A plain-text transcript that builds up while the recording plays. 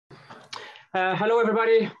Hello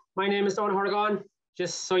everybody, my name is Eoghain,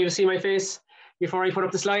 just so you see my face before I put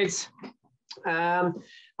up the slides. I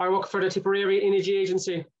work for the Tipperary Energy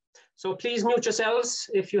Agency. So please mute yourselves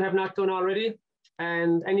if you have not done already.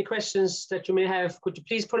 And any questions that you may have, could you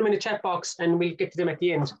please put them in the chat box and we'll get to them at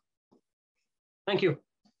the end. Thank you.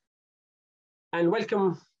 And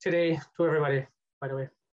welcome today to everybody, by the way.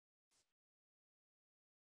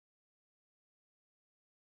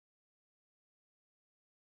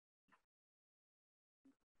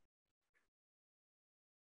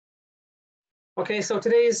 Okay, so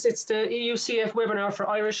it's the EUCF webinar for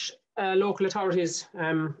Irish local authorities.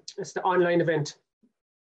 It's the online event.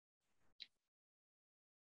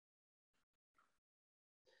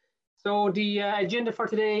 So the agenda for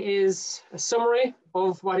today is a summary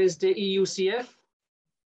of what is the EUCF,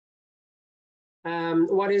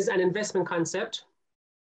 what is an investment concept,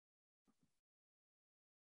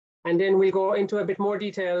 and then we'll go into a bit more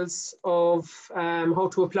details of how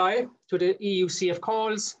to apply to the EUCF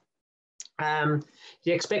calls, the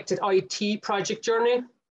expected IT project journey,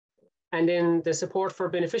 and then the support for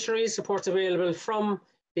beneficiaries, supports available from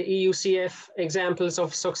the EUCF, examples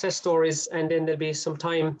of success stories, and then there'll be some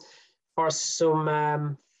time for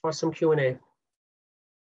some Q&A.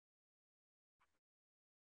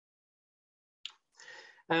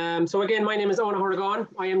 So again, my name is Eoghain.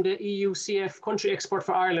 I am the EUCF country expert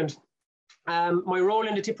for Ireland. My role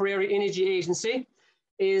in the Tipperary Energy Agency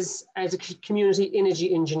is as a community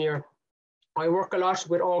energy engineer. I work a lot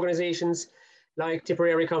with organisations like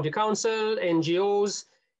Tipperary County Council, NGOs,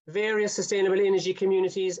 various sustainable energy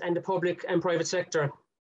communities, and the public and private sector.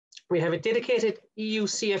 We have a dedicated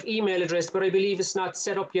EUCF email address, but I believe it's not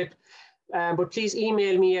set up yet. But please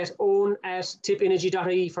email me at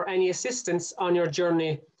own@tippenergy.ie for any assistance on your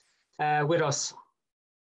journey with us.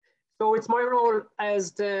 So it's my role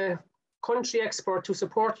as the country expert to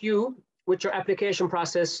support you with your application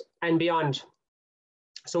process and beyond.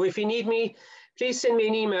 So if you need me, please send me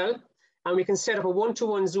an email and we can set up a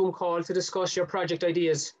one-to-one Zoom call to discuss your project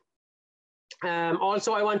ideas.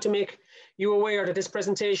 Also, I want to make you aware that this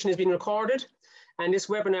presentation is being recorded and this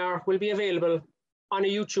webinar will be available on a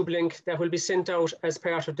YouTube link that will be sent out as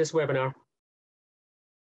part of this webinar.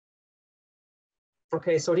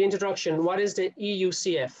 Okay, so the introduction, what is the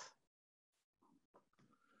EUCF?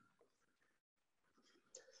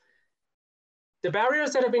 The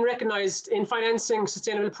barriers that have been recognized in financing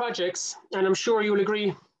sustainable projects, and I'm sure you'll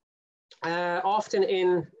agree, often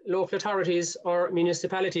in local authorities or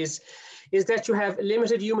municipalities, is that you have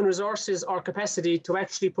limited human resources or capacity to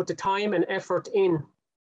actually put the time and effort in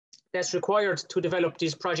that's required to develop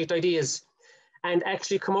these project ideas and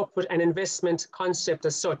actually come up with an investment concept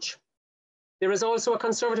as such. There is also a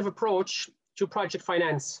conservative approach to project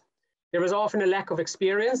finance. There is often a lack of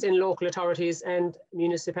experience in local authorities and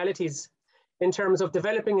municipalities in terms of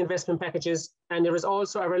developing investment packages, and there is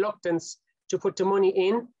also a reluctance to put the money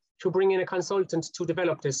in to bring in a consultant to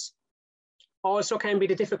develop this. Also can be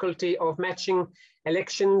the difficulty of matching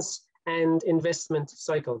elections and investment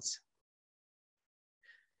cycles.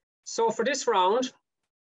 So for this round,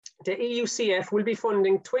 the EUCF will be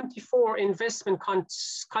funding 24 investment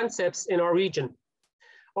concepts in our region.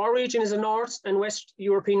 Our region is a North and West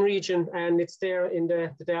European region, and it's there in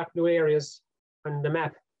the dark blue areas on the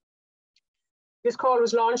map. This call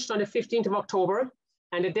was launched on the 15th of October,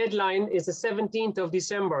 and the deadline is the 17th of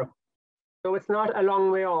December. So it's not a long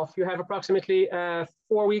way off. You have approximately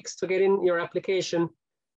 4 weeks to get in your application,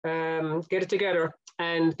 get it together,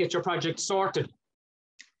 and get your project sorted.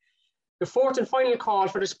 The fourth and final call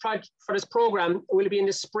for this program will be in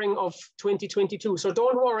the spring of 2022. So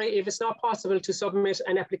don't worry if it's not possible to submit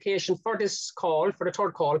an application for this call, for the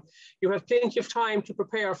third call. You have plenty of time to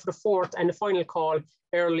prepare for the fourth and the final call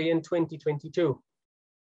early in 2022.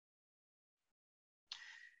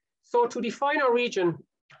 So to define our region,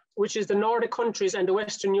 which is the Nordic countries and the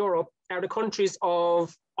Western Europe, are the countries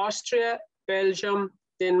of Austria, Belgium,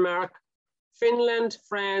 Denmark, Finland,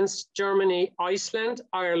 France, Germany, Iceland,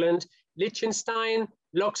 Ireland, Liechtenstein,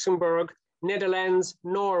 Luxembourg, Netherlands,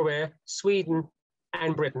 Norway, Sweden,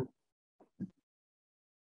 and Britain.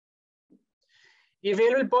 The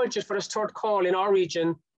available budget for this third call in our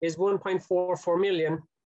region is 1.44 million,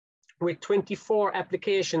 with 24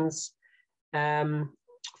 applications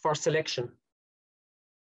for selection.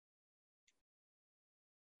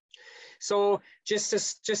 So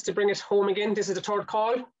just to bring it home again, this is the third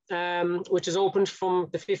call, which is opened from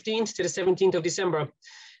the 15th to the 17th of December.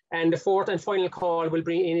 And the fourth and final call will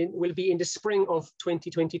be in the spring of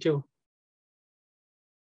 2022.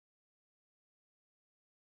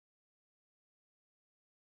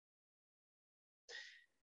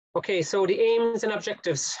 Okay, so the aims and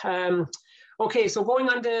objectives. Okay, so going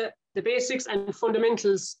on to the basics and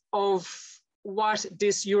fundamentals of what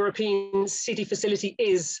this European city facility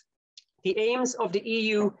is. The aims of the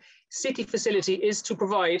EU city facility is to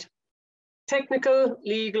provide technical,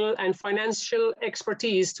 legal, and financial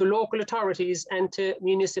expertise to local authorities and to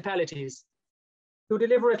municipalities to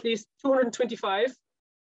deliver at least 225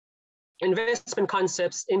 investment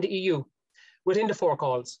concepts in the EU within the 4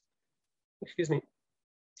 calls. Excuse me.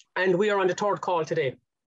 And we are on the 3rd call today,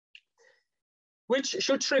 which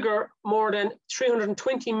should trigger more than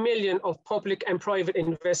 320 million of public and private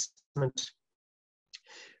investment.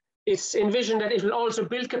 It's envisioned that it will also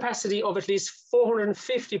build capacity of at least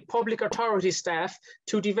 450 public authority staff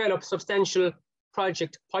to develop substantial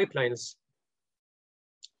project pipelines.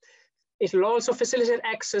 It will also facilitate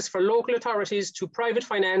access for local authorities to private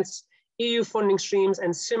finance, EU funding streams,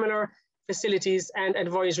 and similar facilities and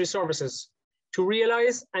advisory services to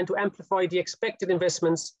realise and to amplify the expected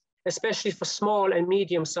investments, especially for small and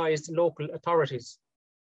medium-sized local authorities.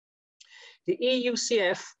 The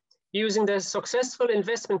EUCF, using the successful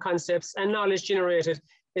investment concepts and knowledge generated,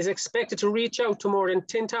 is expected to reach out to more than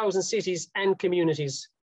 10,000 cities and communities,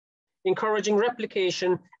 encouraging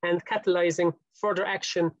replication and catalysing further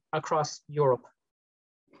action across Europe.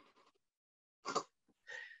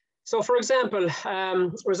 So, for example,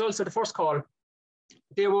 results of the first call,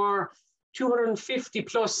 there were 250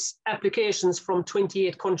 plus applications from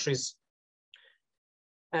 28 countries.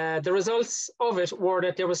 The results of it were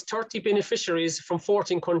that there was 30 beneficiaries from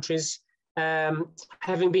 14 countries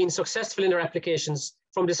having been successful in their applications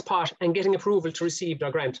from this pot and getting approval to receive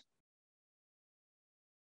their grant.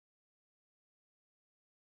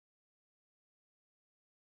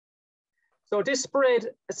 So the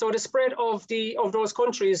spread of those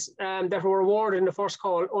countries that were awarded in the first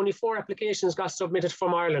call, only 4 applications got submitted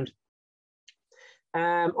from Ireland.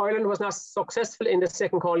 Ireland was not successful in the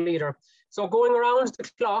second call either. So going around the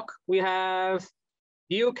clock, we have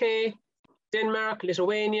the UK, Denmark,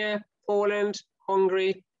 Lithuania, Poland,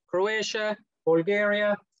 Hungary, Croatia,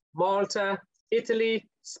 Bulgaria, Malta, Italy,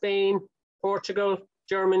 Spain, Portugal,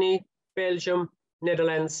 Germany, Belgium,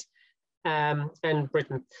 Netherlands, and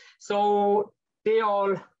Britain. So they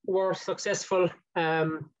all were successful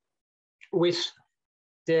with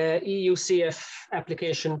the EUCF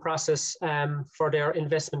application process for their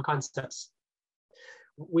investment concepts.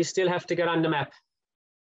 We still have to get on the map.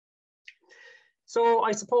 So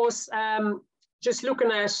I suppose just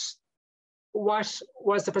looking at what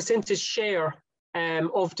was the percentage share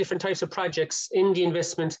of different types of projects in the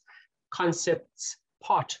investment concepts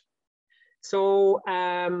pot. So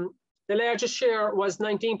the largest share was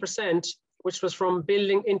 19%, which was from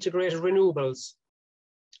building integrated renewables.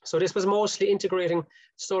 So this was mostly integrating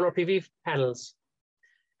solar PV panels.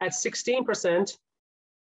 At 16%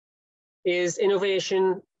 is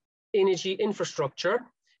innovation energy infrastructure.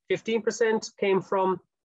 15% came from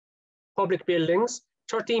public buildings,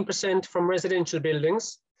 13% from residential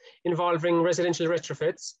buildings involving residential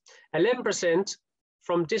retrofits, 11%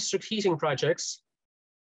 from district heating projects,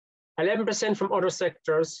 11% from other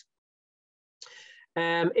sectors,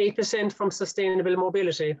 8% from sustainable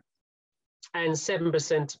mobility, and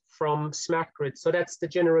 7% from smart grid. So that's the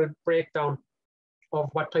general breakdown of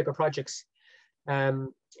what type of projects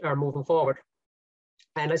are moving forward.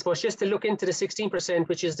 And I suppose just to look into the 16%,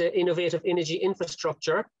 which is the innovative energy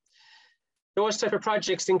infrastructure, those type of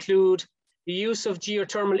projects include the use of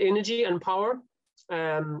geothermal energy and power,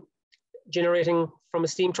 generating from a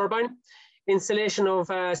steam turbine, installation of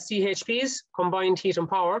CHPs, combined heat and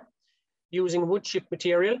power, using wood chip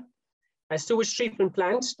material, a sewage treatment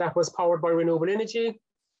plant that was powered by renewable energy,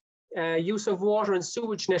 use of water and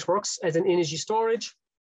sewage networks as an energy storage,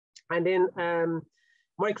 and then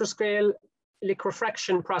microscale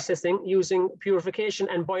liquefaction processing using purification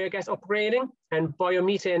and biogas upgrading and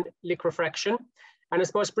biomethane liquefaction. And I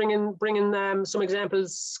suppose bringing some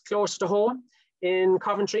examples close to home, in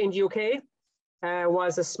Coventry in the UK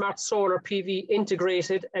was a smart solar PV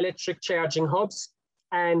integrated electric charging hubs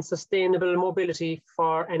and sustainable mobility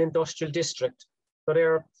for an industrial district. So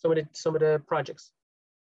there are some of the projects.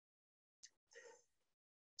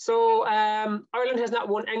 So Ireland has not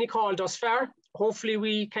won any call thus far. Hopefully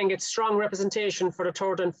we can get strong representation for the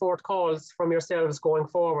 3rd and 4th calls from yourselves going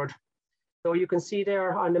forward. So you can see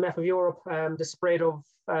there on the map of Europe the spread of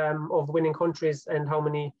winning countries and how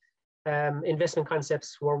many investment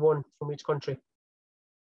concepts were won from each country.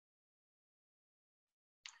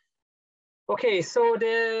 Okay, so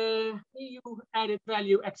the EU added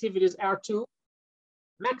value activities are to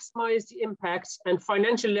maximize the impact and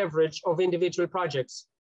financial leverage of individual projects.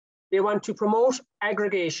 They want to promote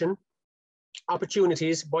aggregation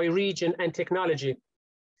opportunities by region and technology.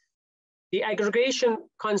 The aggregation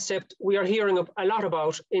concept we are hearing a lot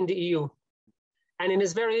about in the EU, and it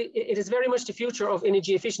is very much the future of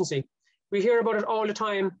energy efficiency. We hear about it all the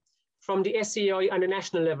time from the SEI on the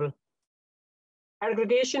national level.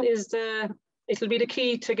 Aggregation it'll be the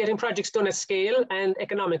key to getting projects done at scale and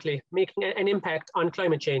economically, making an impact on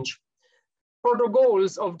climate change. Further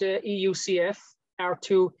goals of the EUCF are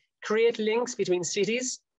to create links between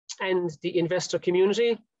cities and the investor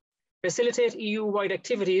community, facilitate EU-wide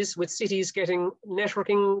activities with cities getting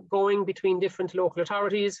networking going between different local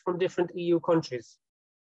authorities from different EU countries.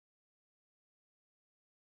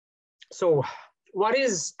 So, what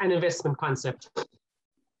is an investment concept?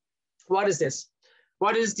 What is this?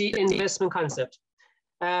 What is the investment concept?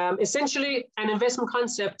 Essentially, an investment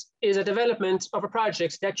concept is a development of a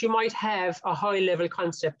project that you might have a high-level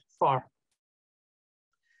concept for.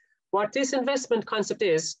 What this investment concept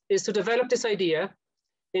is to develop this idea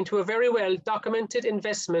into a very well documented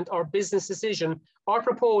investment or business decision or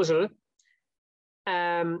proposal,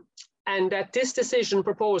 and that this decision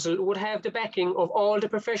proposal would have the backing of all the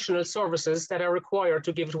professional services that are required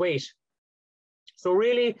to give it weight. So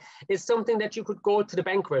really, it's something that you could go to the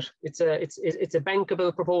bank with. It's a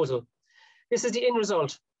bankable proposal. This is the end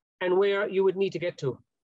result and where you would need to get to.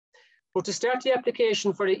 But to start the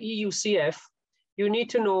application for the EUCF, you need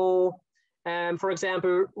to know, for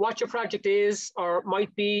example, what your project is or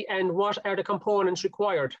might be and what are the components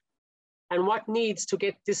required and what needs to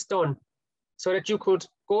get this done so that you could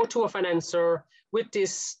go to a financer with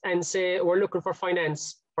this and say, we're looking for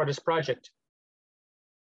finance for this project.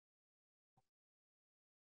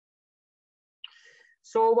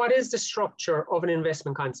 So what is the structure of an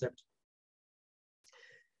investment concept?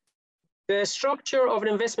 The structure of an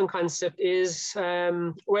investment concept is,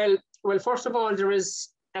 well, first of all, there is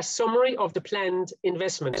a summary of the planned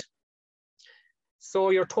investment. So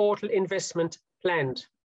your total investment planned.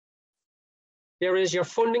 There is your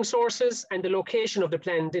funding sources and the location of the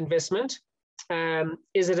planned investment.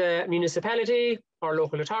 Is it a municipality or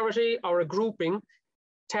local authority or a grouping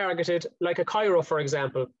targeted like a Cairo, for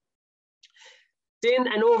example? Then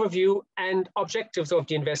an overview and objectives of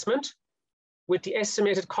the investment with the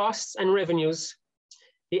estimated costs and revenues,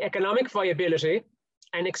 the economic viability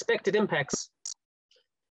and expected impacts.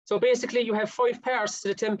 So basically you have 5 parts to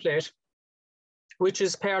the template, which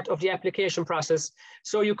is part of the application process.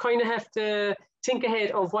 So you kind of have to think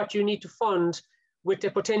ahead of what you need to fund with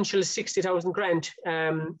the potential 60,000 grant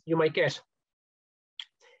you might get.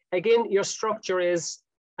 Again, your structure is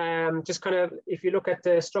just kind of, if you look at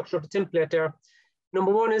the structure of the template there,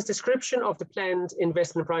 number 1 is description of the planned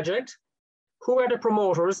investment project. Who are the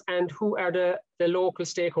promoters and who are the local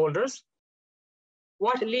stakeholders?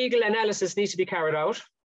 What legal analysis needs to be carried out?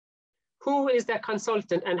 Who is that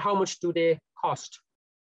consultant and how much do they cost?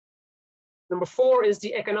 Number 4 is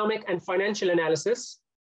the economic and financial analysis.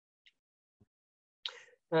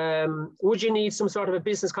 Would you need some sort of a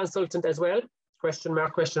business consultant as well? Question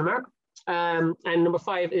mark, question mark. And number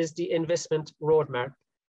 5 is the investment roadmap.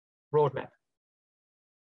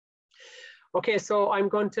 Okay, so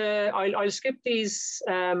I'll skip these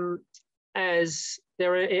as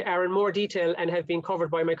they are in more detail and have been covered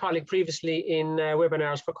by my colleague previously in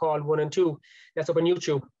webinars for call 1 and 2. That's up on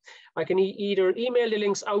YouTube. I can either email the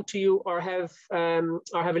links out to you or have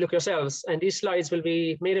a look yourselves, and these slides will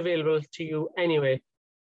be made available to you anyway.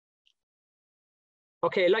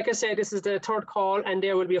 Okay, like I said, this is the 3rd call, and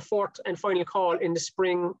there will be a 4th and final call in the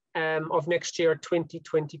spring of next year,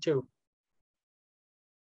 2022.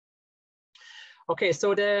 Okay,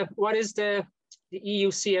 so what is the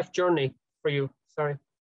EUCF journey for you? Sorry.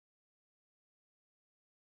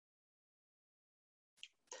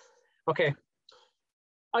 Okay,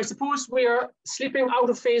 I suppose we are slipping out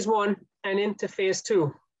of phase 1 and into phase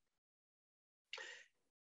 2.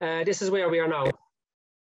 This is where we are now.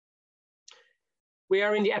 We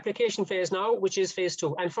are in the application phase now, which is phase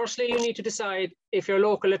 2. And firstly, you need to decide if your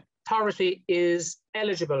local authority is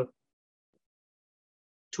eligible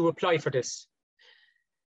to apply for this.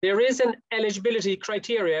 There is an eligibility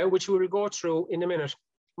criteria, which we will go through in a minute.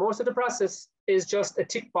 Most of the process is just a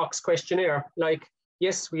tick box questionnaire, like,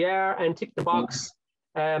 yes, we are, and tick the box,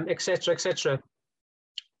 etc., etc.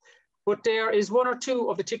 But there is 1 or 2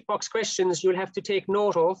 of the tick box questions you'll have to take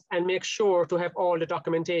note of and make sure to have all the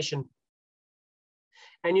documentation.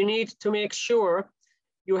 And you need to make sure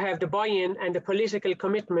you have the buy-in and the political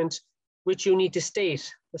commitment which you need to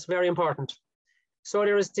state. That's very important. So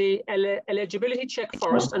there is the eligibility check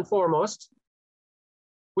first and foremost,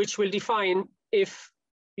 which will define if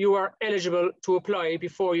you are eligible to apply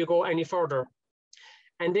before you go any further.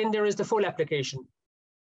 And then there is the full application.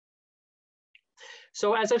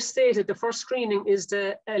 So as I've stated, the first screening is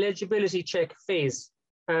the eligibility check phase.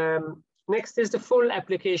 Next is the full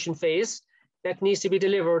application phase that needs to be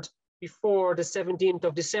delivered before the 17th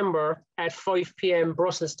of December at 5 p.m.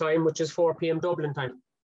 Brussels time, which is 4 p.m. Dublin time.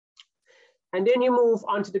 And then you move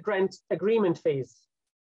on to the grant agreement phase.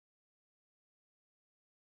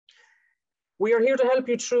 We are here to help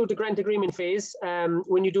you through the grant agreement phase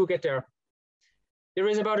when you do get there. There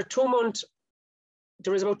is about 2 months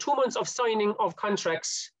of signing of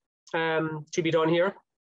contracts to be done here,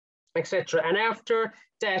 etc. And after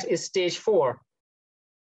that is stage 4,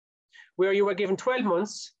 where you are given 12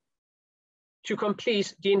 months to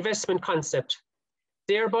complete the investment concept,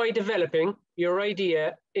 thereby developing your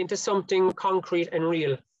idea into something concrete and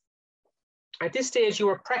real. At this stage, you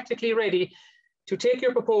are practically ready to take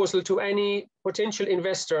your proposal to any potential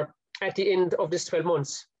investor at the end of this 12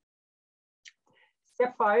 months.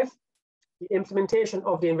 Step 5, the implementation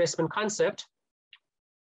of the investment concept.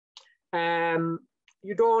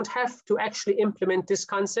 You don't have to actually implement this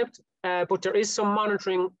concept, but there is some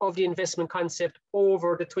monitoring of the investment concept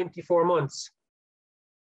over the 24 months.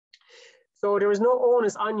 So there is no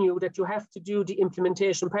onus on you that you have to do the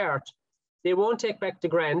implementation part. They won't take back the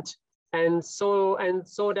grant, and so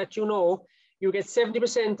that you know, you get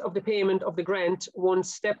 70% of the payment of the grant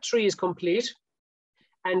once step 3 is complete,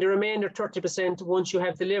 and the remainder 30% once you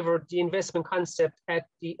have delivered the investment concept at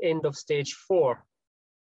the end of stage 4.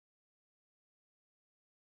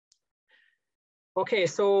 Okay,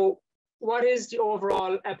 so what is the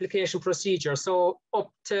overall application procedure? So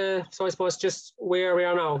I suppose just where we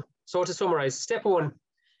are now. So to summarize, step 1,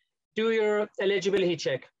 do your eligibility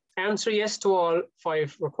check. Answer yes to all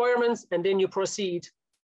 5 requirements, and then you proceed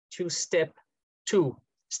to step 2.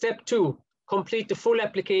 Step 2, complete the full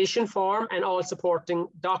application form and all supporting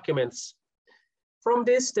documents. From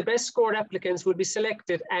this, the best scored applicants will be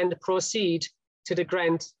selected and proceed to the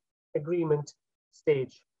grant agreement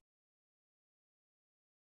stage.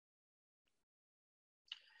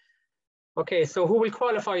 Okay, so who will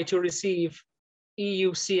qualify to receive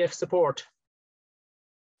EUCF support?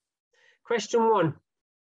 Question 1,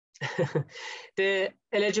 the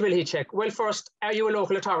eligibility check. Well, first, are you a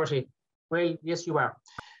local authority? Well, yes, you are.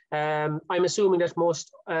 I'm assuming that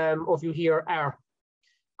most of you here are.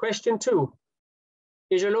 Question 2,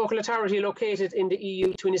 is your local authority located in the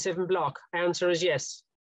EU27 block? Answer is yes.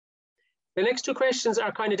 The next 2 questions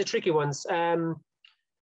are kind of the tricky ones.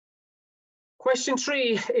 Question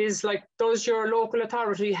 3 is like, does your local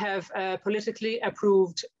authority have a politically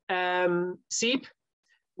approved SEAP,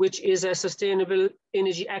 which is a Sustainable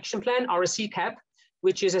Energy Action Plan, or a CCAP,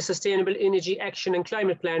 which is a Sustainable Energy Action and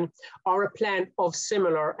Climate Plan, or a plan of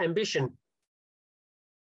similar ambition?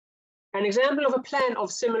 An example of a plan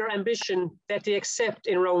of similar ambition that they accept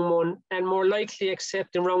in round 1 and more likely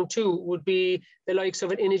accept in round 2 would be the likes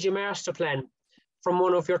of an energy master plan from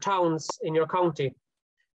one of your towns in your county.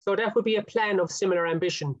 So that would be a plan of similar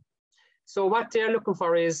ambition. So what they're looking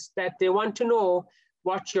for is that they want to know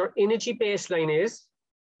what your energy baseline is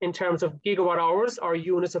in terms of gigawatt hours or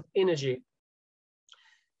units of energy.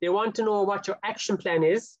 They want to know what your action plan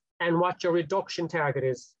is and what your reduction target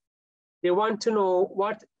is. They want to know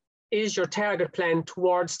what is your target plan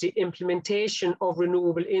towards the implementation of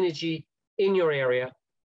renewable energy in your area.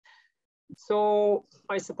 So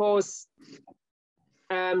I suppose,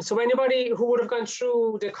 so anybody who would have gone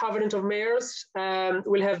through the Covenant of Mayors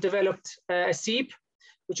will have developed a SEAP,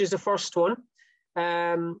 which is the first one,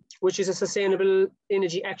 which is a Sustainable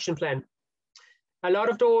Energy Action Plan. A lot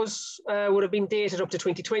of those would have been dated up to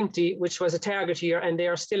 2020, which was a target year, and they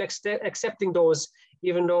are still accepting those,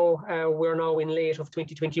 even though we're now in late of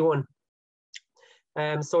 2021.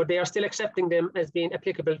 So they are still accepting them as being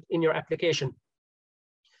applicable in your application.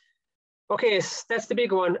 Okay, so that's the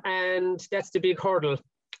big one, and that's the big hurdle.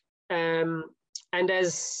 And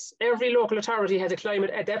as every local authority has a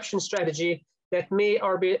climate adaptation strategy that may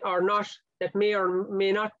or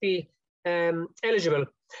may not be eligible.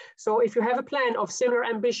 So if you have a plan of similar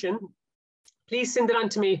ambition, please send it on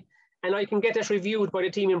to me, and I can get that reviewed by the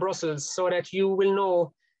team in Brussels so that you will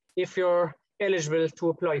know if you're eligible to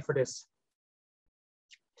apply for this.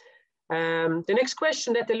 The next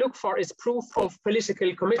question that they look for is proof of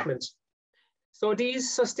political commitment. So these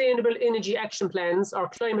Sustainable Energy Action Plans or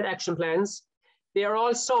Climate Action Plans, they are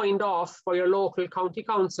all signed off by your local county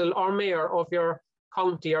council or mayor of your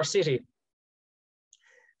county or city.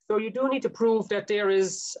 So you do need to prove that there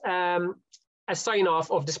is a sign off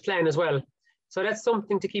of this plan as well. So that's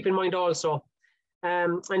something to keep in mind also.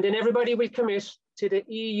 And then everybody will commit to the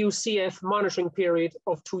EUCF monitoring period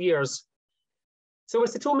of 2 years. So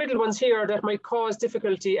it's the two middle ones here that might cause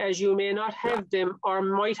difficulty, as you may not have them or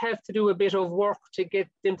might have to do a bit of work to get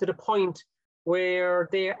them to the point where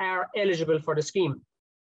they are eligible for the scheme.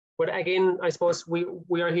 But again, I suppose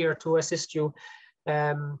we are here to assist you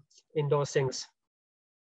in those things.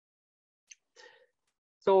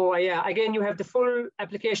 So yeah, again, you have the full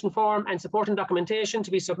application form and supporting documentation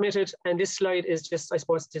to be submitted. And this slide is just, I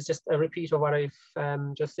suppose, it's just a repeat of what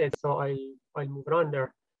I've just said. So I'll move it on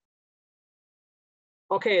there.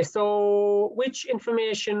 Okay, so which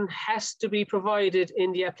information has to be provided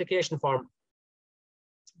in the application form?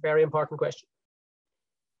 Very important question.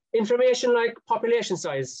 Information like population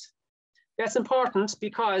size. That's important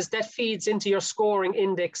because that feeds into your scoring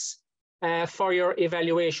index for your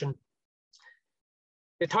evaluation.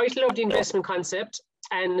 The title of the investment concept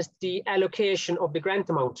and the allocation of the grant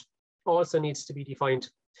amount also needs to be defined.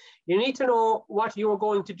 You need to know what you're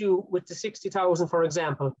going to do with the 60,000, for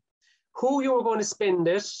example, who you're going to spend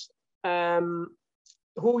it,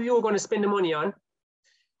 who you're going to spend the money on.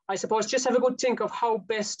 I suppose just have a good think of how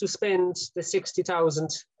best to spend the 60,000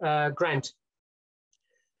 grant.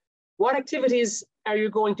 What activities are you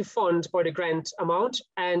going to fund by the grant amount?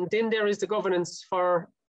 And then there is the governance for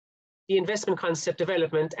the investment concept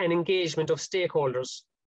development and engagement of stakeholders.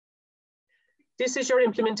 This is your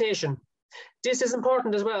implementation. This is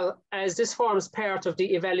important as well, as this forms part of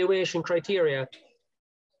the evaluation criteria.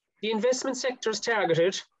 The investment sectors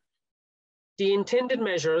targeted, the intended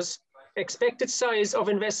measures, expected size of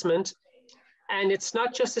investment, and it's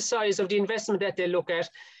not just the size of the investment that they look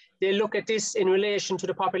at this in relation to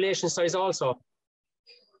the population size also.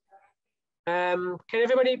 Can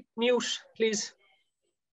everybody mute, please?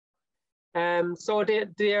 So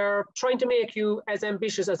they are trying to make you as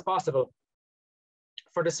ambitious as possible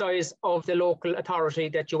for the size of the local authority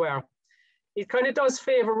that you are. It kind of does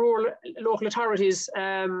favour rural local authorities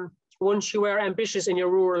once you are ambitious in your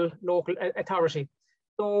rural local authority.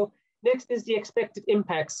 So next is the expected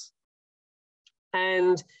impacts.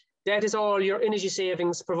 And that is all your energy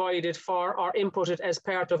savings provided for or inputted as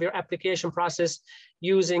part of your application process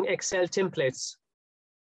using Excel templates.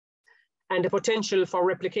 And the potential for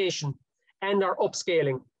replication and or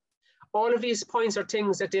upscaling. All of these points are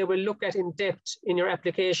things that they will look at in depth in your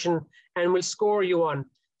application and will score you on.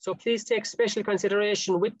 So please take special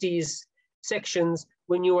consideration with these sections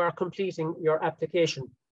when you are completing your application.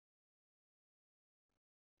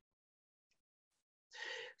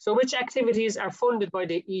 So which activities are funded by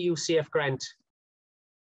the EUCF grant?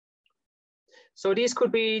 So these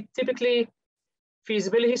could be typically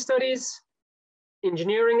feasibility studies,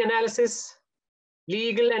 engineering analysis,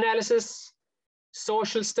 legal analysis,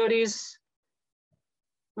 social studies,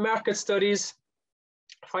 market studies,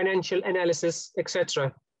 financial analysis,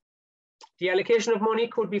 etc. The allocation of money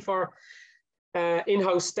could be for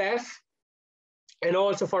in-house staff and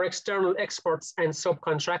also for external experts and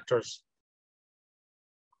subcontractors.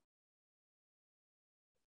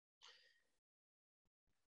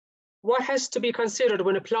 What has to be considered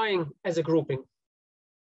when applying as a grouping?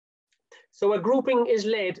 So a grouping is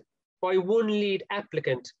led by one lead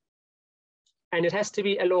applicant, and it has to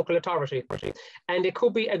be a local authority, and it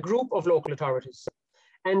could be a group of local authorities,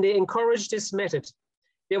 and they encourage this method.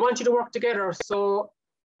 They want you to work together, so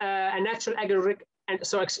a natural aggregate, and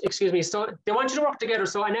so so they want you to work together,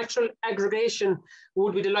 so a natural aggregation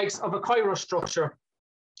would be the likes of a Cairo structure.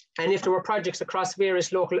 And if there were projects across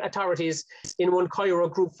various local authorities in one Cairo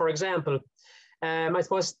group, for example, I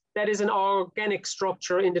suppose that is an organic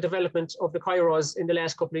structure in the development of the Cairos in the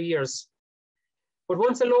last couple of years. But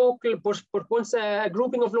once a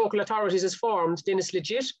grouping of local authorities is formed, then it's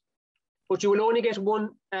legit, but you will only get one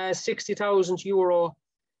 60,000 euro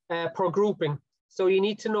per grouping. So you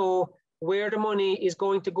need to know where the money is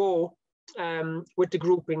going to go with the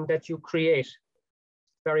grouping that you create.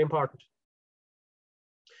 Very important.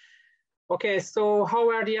 Okay, so how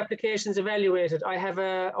are the applications evaluated? I have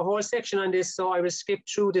a whole section on this, so I will skip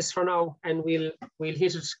through this for now, and we'll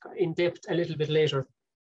hit it in depth a little bit later.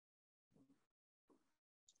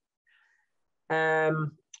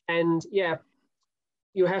 And yeah,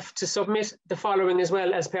 you have to submit the following as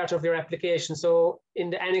well as part of your application. So in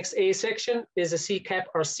the Annex A section is a CCAP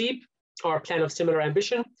or SEEP, or Plan of Similar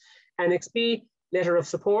Ambition. Annex B, Letter of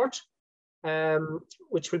Support,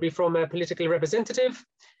 which will be from a political representative.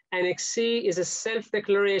 Annex C is a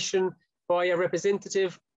self-declaration by a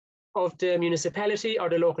representative of the municipality or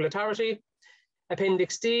the local authority.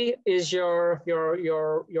 Appendix D is your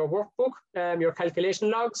workbook, your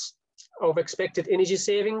calculation logs of expected energy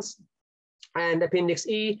savings. And Appendix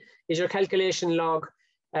E is your calculation log,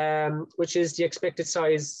 which is the expected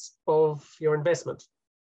size of your investment.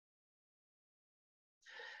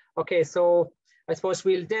 Okay, so I suppose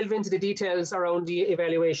we'll delve into the details around the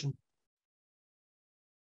evaluation.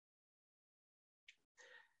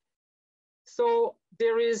 So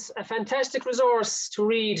there is a fantastic resource to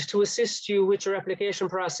read to assist you with your application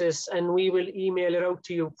process, and we will email it out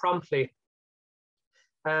to you promptly.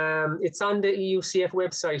 It's on the EUCF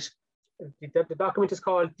website. The document is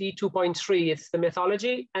called D2.3. It's the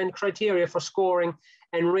methodology and criteria for scoring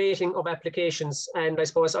and rating of applications. And I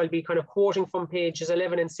suppose I'll be kind of quoting from pages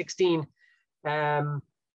 11 and 16 going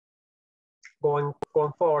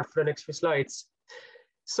forward for the next few slides.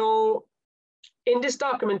 So in this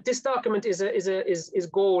document is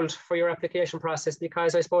gold for your application process,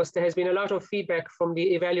 because I suppose there has been a lot of feedback from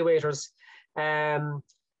the evaluators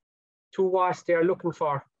to what they're looking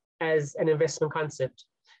for as an investment concept.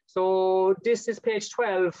 So this is page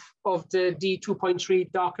 12 of the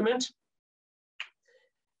D2.3 document.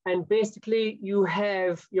 And basically you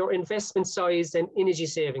have your investment size and energy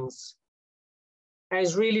savings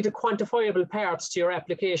as really the quantifiable parts to your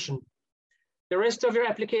application. The rest of your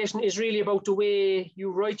application is really about the way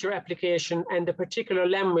you write your application and the particular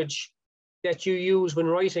language that you use when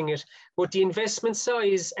writing it. But the investment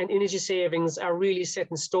size and energy savings are really set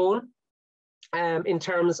in stone in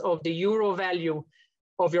terms of the euro value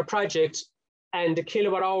of your project and the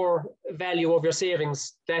kilowatt hour value of your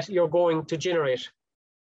savings that you're going to generate.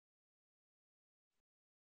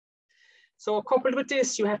 So coupled with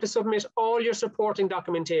this, you have to submit all your supporting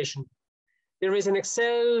documentation. There is an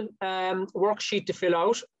Excel worksheet to fill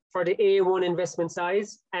out for the A1 investment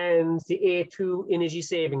size and the A2 energy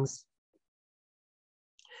savings.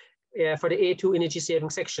 For the A2 energy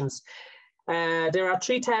saving sections. There are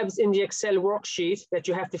 3 tabs in the Excel worksheet that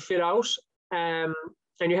you have to fill out.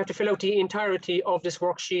 And you have to fill out the entirety of this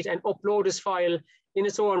worksheet and upload this file in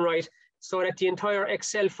its own right, so that the entire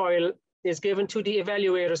Excel file is given to the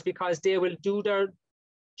evaluators, because they will do their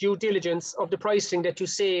due diligence of the pricing that you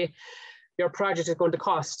say your project is going to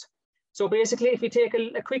cost. So basically, if you take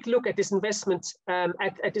a quick look at this investment,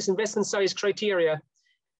 at this investment size criteria,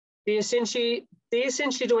 they essentially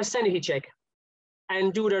do a sanity check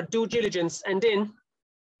and do their due diligence. And then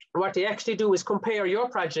what they actually do is compare your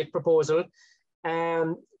project proposal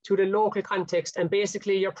to the local context. And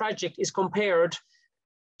basically your project is compared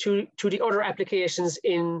to the other applications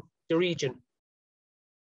in the region.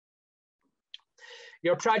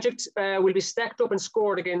 Your project will be stacked up and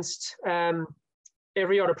scored against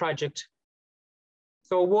every other project.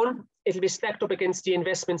 So 1, it'll be stacked up against the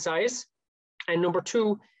investment size. And number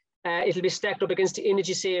 2, it'll be stacked up against the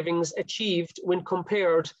energy savings achieved when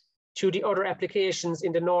compared to the other applications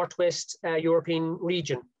in the Northwest European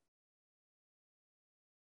region.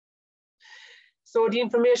 So the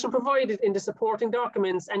information provided in the supporting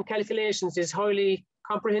documents and calculations is highly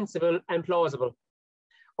comprehensible and plausible.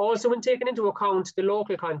 Also, when taking into account the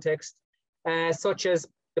local context, such as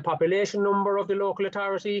the population number of the local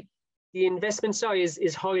authority, the investment size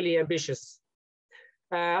is highly ambitious.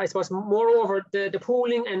 I suppose, moreover, the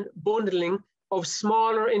pooling and bundling of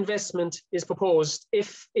smaller investment is proposed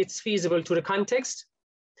if it's feasible to the context.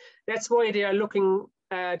 That's why they are looking,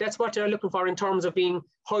 that's what they're looking for in terms of being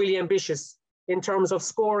highly ambitious, in terms of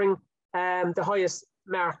scoring the highest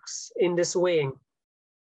marks in this weighing.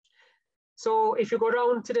 So if you go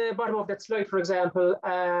down to the bottom of that slide, for example,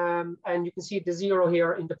 and you can see the 0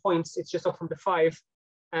 here in the points, it's just up from the 5.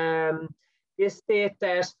 They state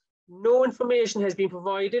that no information has been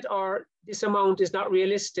provided, or this amount is not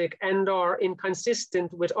realistic and or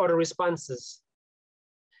inconsistent with other responses.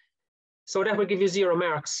 So that will give you 0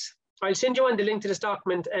 marks. I'll send you on the link to this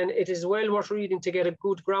document, and it is well worth reading to get a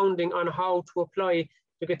good grounding on how to apply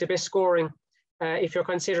to get the best scoring if you're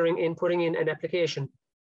considering in putting in an application.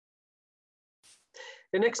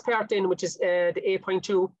 The next part then, which is the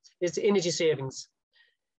 8.2, is the energy savings.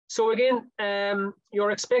 So again,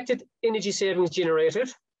 your expected energy savings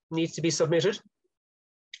generated needs to be submitted.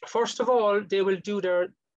 First of all, they will do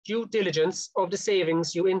their due diligence of the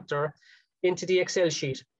savings you enter into the Excel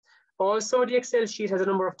sheet. Also, the Excel sheet has a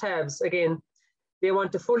number of tabs. Again, they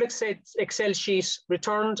want the full Excel sheet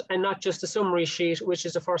returned and not just the summary sheet, which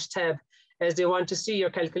is the first tab, as they want to see your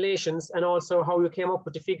calculations and also how you came up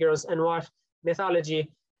with the figures and what methodology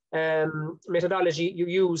you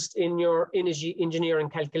used in your energy engineering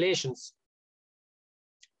calculations.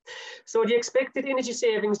 So the expected energy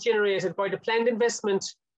savings generated by the planned investment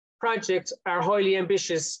project are highly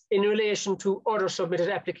ambitious in relation to other submitted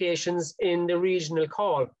applications in the regional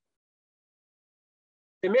call.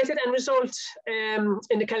 The method and result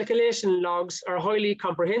in the calculation logs are highly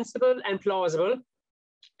comprehensible and plausible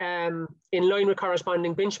in line with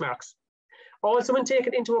corresponding benchmarks. Also, when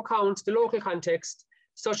taken into account the local context,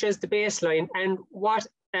 such as the baseline and what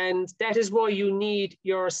And that is why you need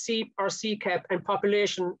your CEAP or CCAP and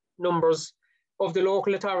population numbers of the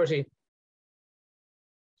local authority.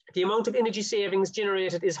 The amount of energy savings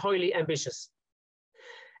generated is highly ambitious.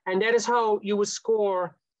 And that is how you would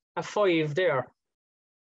score a 5 there.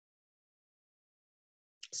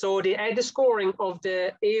 So they add the scoring of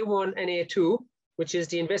the A1 and A2, which is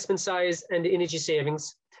the investment size and the energy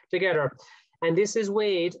savings together. And this is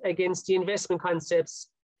weighed against the investment concepts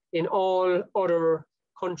in all other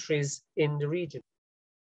countries in the region.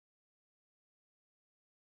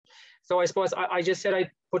 So I suppose I just said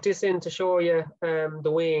I'd put this in to show you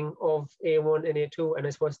the weighing of A1 and A2, and I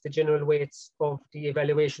suppose the general weights of the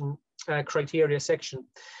evaluation criteria section.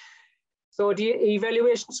 So the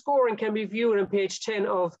evaluation scoring can be viewed on page 10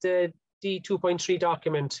 of the D2.3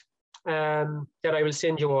 document that I will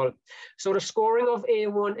send you all. So the scoring of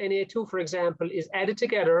A1 and A2, for example, is added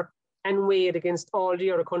together and weighed against all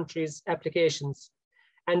the other countries' applications.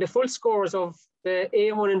 And the full scores of the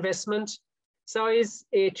A1 investment size,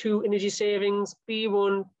 A2 energy savings,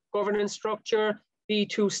 B1 governance structure,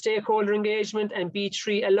 B2 stakeholder engagement, and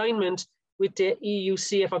B3 alignment with the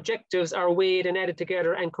EUCF objectives are weighed and added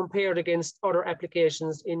together and compared against other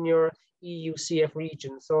applications in your EUCF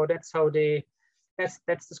region. So that's how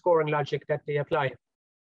that's the scoring logic that they apply.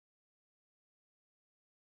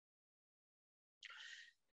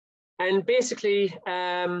 And basically,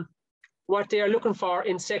 what they are looking for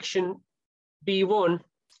in section B1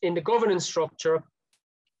 in the governance structure,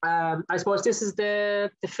 I suppose this is the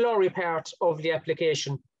flowery part of the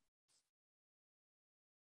application.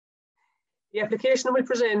 The application will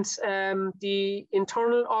present the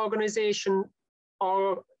internal organization,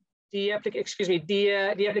 or the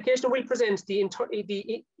application will present the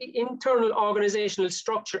internal organizational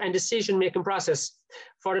structure and decision-making process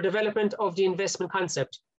for the development of the investment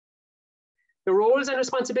concept. The roles and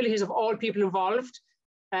responsibilities of all people involved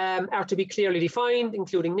are to be clearly defined,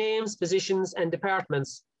 including names, positions, and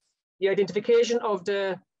departments. The identification of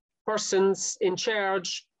the persons in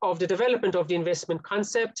charge of the development of the investment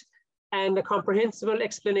concept, and a comprehensible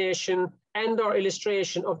explanation and/or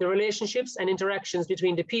illustration of the relationships and interactions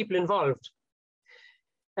between the people involved.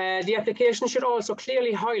 The application should also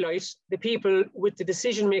clearly highlight the people with the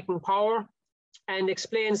decision-making power and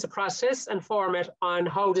explains the process and format on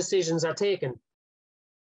how decisions are taken.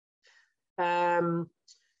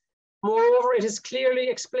 Moreover, it is clearly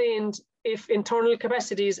explained if internal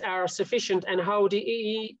capacities are sufficient and how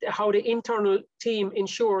the internal team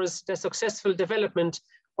ensures the successful development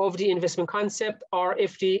of the investment concept, or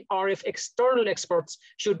if external experts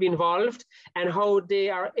should be involved, and how they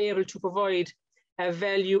are able to provide a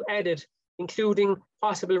value added, including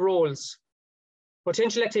possible roles,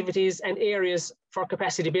 potential activities, and areas for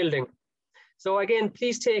capacity building. So again,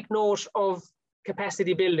 please take note of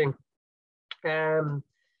capacity building.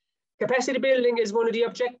 Capacity building is one of the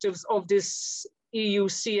objectives of this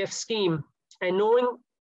EUCF scheme, and knowing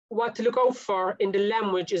what to look out for in the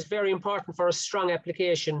language is very important for a strong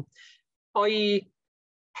application, i.e.,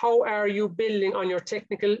 how are you building on your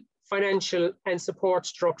technical, financial, and support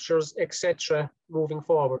structures, etc., moving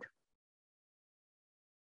forward.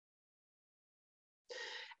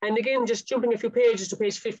 And again, just jumping a few pages to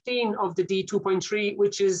page 15 of the D2.3,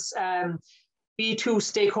 which is B2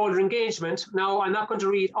 stakeholder engagement. Now, I'm not going to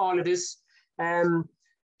read all of this,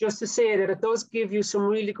 just to say that it does give you some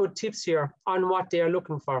really good tips here on what they are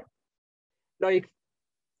looking for. Like,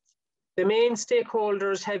 the main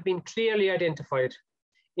stakeholders have been clearly identified,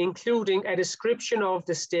 including a description of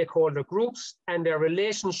the stakeholder groups and their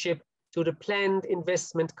relationship to the planned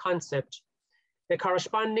investment concept, the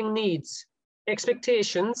corresponding needs,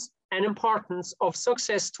 expectations, and importance of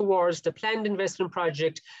success towards the planned investment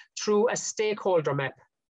project through a stakeholder map.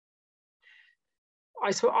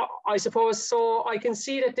 I suppose, so I can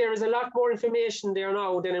see that there is a lot more information there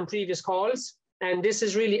now than in previous calls, and this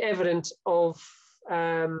is really evident of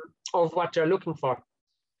what they're looking for.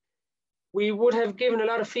 We would have given a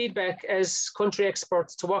lot of feedback as country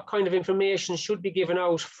experts to what kind of information should be given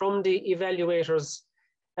out from the evaluators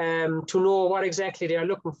to know what exactly they are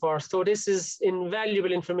looking for. So this is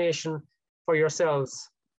invaluable information for yourselves.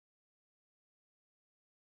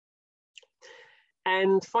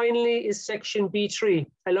 And finally is section B3,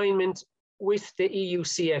 alignment with the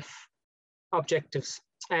EUCF objectives.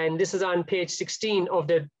 And this is on page 16 of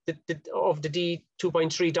the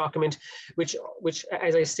D2.3 document, which,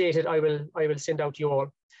 as I stated, I will send out to you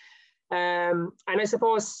all. And I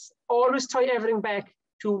suppose always tie everything back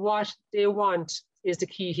to what they want is the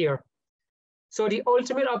key here. So the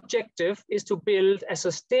ultimate objective is to build a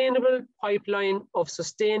sustainable pipeline of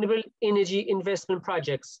sustainable energy investment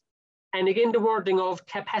projects. And again, the wording of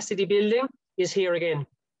capacity building is here again.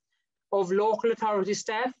 of local authority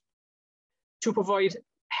staff to provide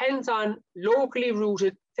hands-on, locally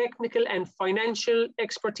rooted technical and financial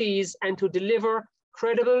expertise and to deliver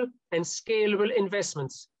credible and scalable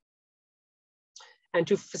investments and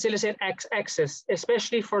to facilitate access,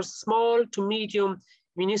 especially for small to medium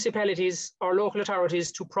municipalities or local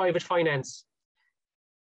authorities to private finance.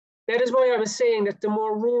 That is why I was saying that the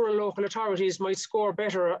more rural local authorities might score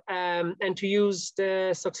better and to use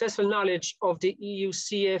the successful knowledge of the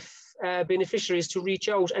EUCF beneficiaries to reach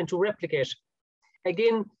out and to replicate.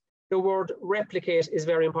 Again, the word replicate is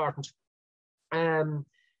very important. And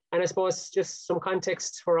I suppose just some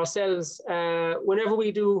context for ourselves, whenever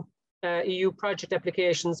we do EU project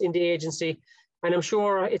applications in the agency, and I'm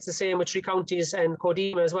sure it's the same with Three Counties and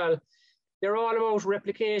Codima as well, they're all about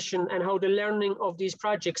replication and how the learning of these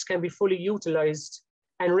projects can be fully utilised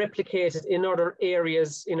and replicated in other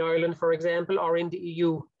areas in Ireland, for example, or in the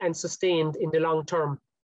EU and sustained in the long term.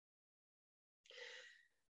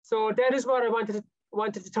 So that is what I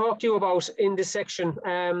wanted to talk to you about in this section.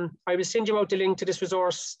 I will send you out the link to this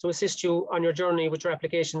resource to assist you on your journey with your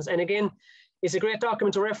applications. And again, it's a great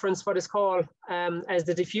document to reference for this call as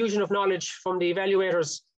the diffusion of knowledge from the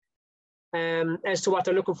evaluators as to what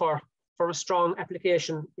they're looking for a strong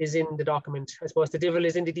application is in the document. I suppose the devil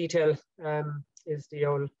is in the detail is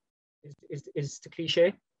the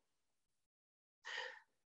cliche.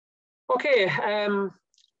 Okay,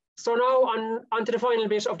 so now on to the final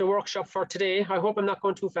bit of the workshop for today. I hope I'm not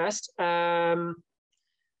going too fast. I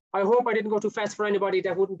hope I didn't go too fast for anybody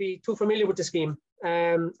that wouldn't be too familiar with the scheme.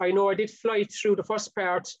 I know I did fly through the first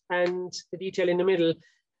part and the detail in the middle.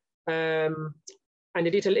 And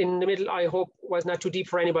the detail in the middle, I hope, was not too deep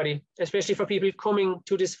for anybody, especially for people coming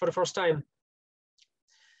to this for the first time.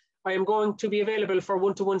 I am going to be available for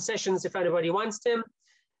one-to-one sessions if anybody wants them.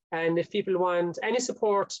 And if people want any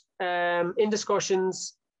support in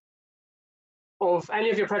discussions of any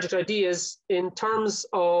of your project ideas in terms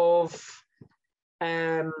of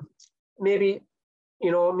maybe,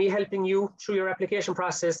 you know, me helping you through your application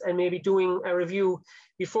process and maybe doing a review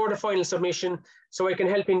before the final submission so I can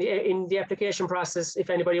help in the application process if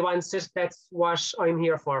anybody wants it, that's what I'm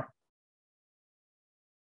here for.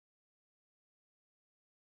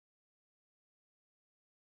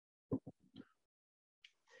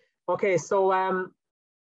 Okay, so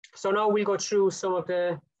so now we'll go through some of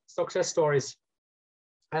the success stories.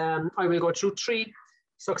 I will go through 3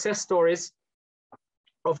 success stories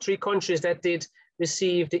of 3 countries that did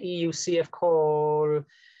receive the EUCF call,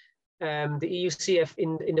 the EUCF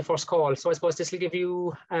in the first call. So I suppose this will give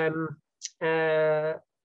you a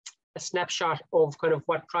snapshot of kind of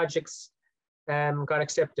what projects got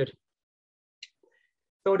accepted.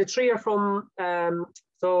 So the 3 are from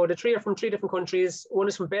 3 different countries. One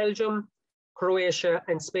is from Belgium, Croatia,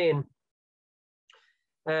 and Spain.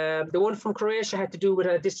 The one from Croatia had to do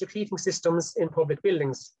with district heating systems in public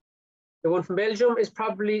buildings. The one from Belgium is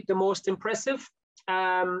probably the most impressive,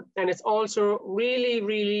 and it's also really,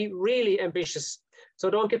 really, really ambitious.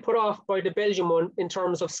 So don't get put off by the Belgium one in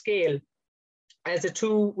terms of scale, as the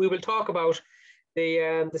 2 we will talk about,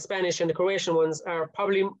 the Spanish and the Croatian ones, are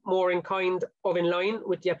probably more in kind of in line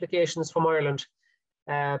with the applications from Ireland,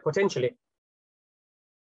 potentially.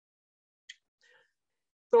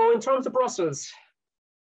 So in terms of Brussels,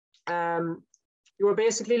 you are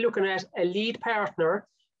basically looking at a lead partner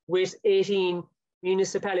with 18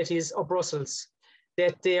 municipalities of Brussels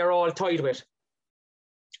that they are all tied with.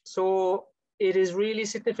 So it is really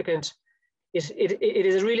significant. It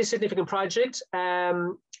is a really significant project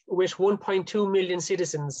with 1.2 million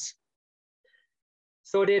citizens.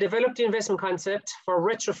 So they developed the investment concept for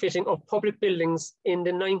retrofitting of public buildings in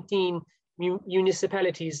the 19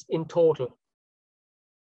 municipalities in total.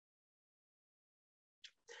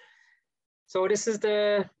 So this is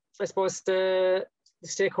the, I suppose, the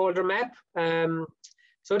stakeholder map.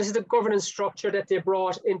 So this is the governance structure that they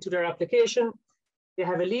brought into their application. They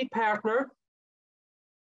have a lead partner,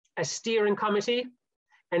 a steering committee,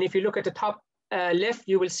 and if you look at the top left,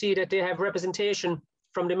 you will see that they have representation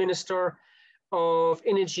from the Minister of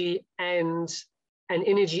Energy and an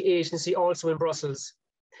energy agency also in Brussels.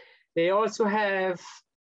 They also have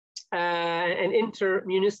an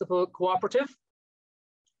inter-municipal cooperative.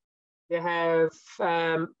 They have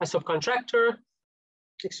a subcontractor,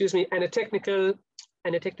 excuse me, and a technical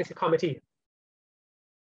committee.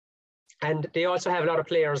 And they also have a lot of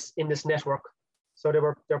players in this network. So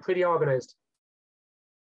they're pretty organized.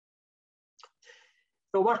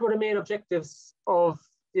 So what were the main objectives of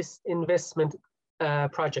this investment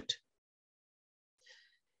project?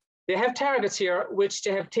 They have targets here, which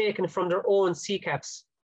they have taken from their own CCAPs,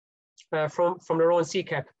 from their own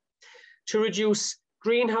CCAP, to reduce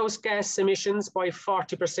greenhouse gas emissions by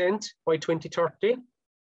 40% by 2030,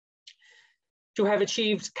 to have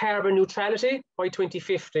achieved carbon neutrality by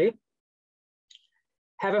 2050,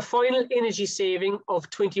 have a final energy saving of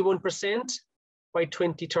 21% by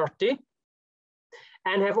 2030,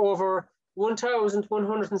 and have over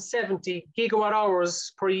 1,170 gigawatt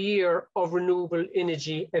hours per year of renewable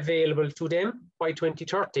energy available to them by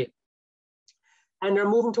 2030. And they're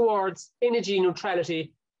moving towards energy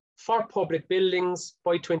neutrality for public buildings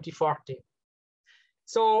by 2040.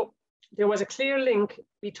 So there was a clear link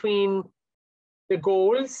between the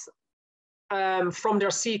goals from their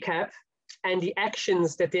CCAP and the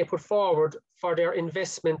actions that they put forward for their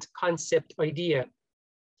investment concept idea.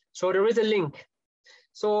 So there is a link.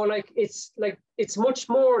 So it's much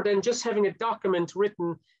more than just having a document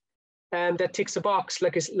written that ticks a box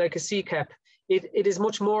like a CCAP. It is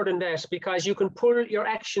much more than that, because you can pull your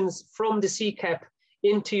actions from the CCAP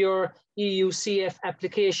into your EUCF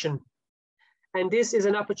application. And this is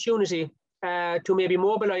an opportunity to maybe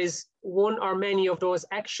mobilize one or many of those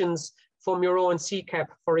actions from your own CCAP,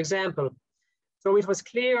 for example. So it was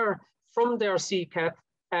clear from their CCAP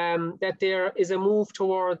that there is a move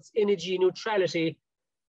towards energy neutrality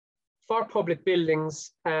for public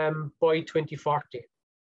buildings by 2040.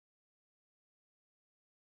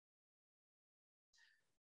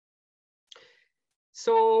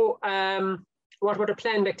 So what were the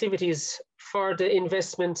planned activities for the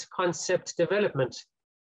investment concept development?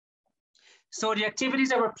 So the activities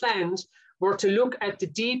that were planned were to look at the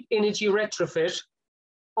deep energy retrofit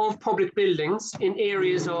of public buildings in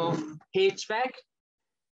areas of HVAC,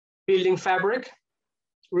 building fabric,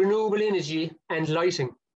 renewable energy, and lighting.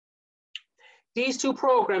 These two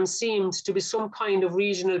programs seemed to be some kind of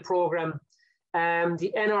regional program.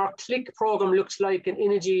 The NR CLIC program looks like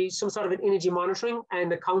some sort of an energy monitoring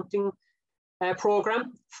and accounting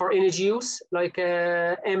program for energy use, like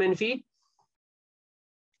MNV.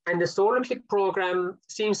 And the Solar CLIC program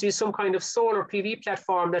seems to be some kind of solar PV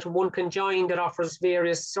platform that one can join that offers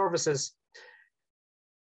various services.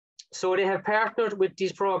 So they have partnered with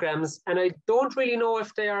these programs, and I don't really know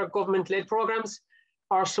if they are government-led programs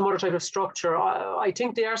or some other type of structure. I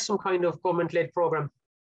think they are some kind of government-led program.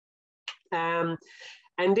 And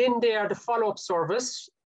then they are the follow-up service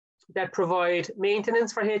that provide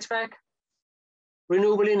maintenance for HVAC,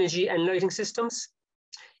 renewable energy and lighting systems,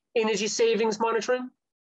 energy savings monitoring,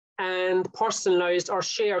 and personalized or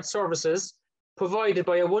shared services provided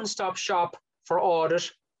by a one-stop shop for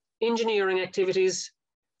audit, engineering activities,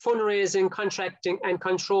 fundraising, contracting, and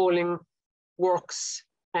controlling works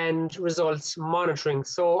and results monitoring.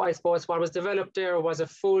 So I suppose what was developed there was a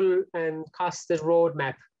full and costed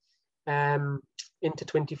roadmap into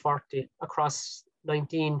 2040 across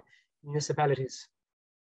 19 municipalities.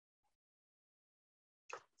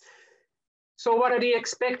 So what are the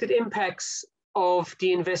expected impacts of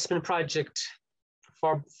the investment project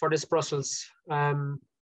for this Brussels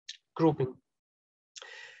grouping?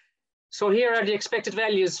 So here are the expected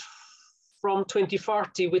values from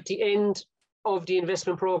 2040 with the end of the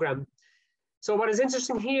investment program. So what is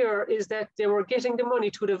interesting here is that they were getting the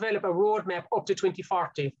money to develop a roadmap up to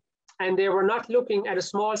 2040, and they were not looking at a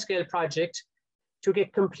small scale project to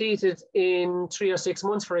get completed in 3 or 6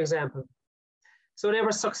 months, for example. So they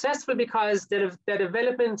were successful because the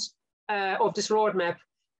development of this roadmap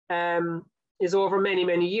is over many,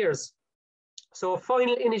 many years. So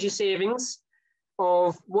final energy savings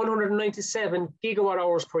of 197 gigawatt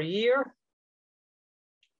hours per year,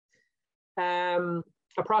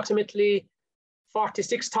 approximately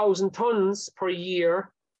 46,000 tons per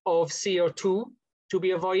year of CO2 to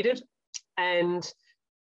be avoided, and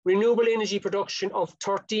renewable energy production of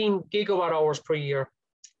 13 gigawatt hours per year.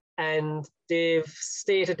 And they've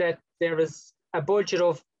stated that there is a budget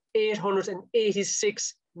of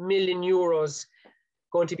 886 million euros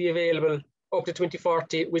going to be available up to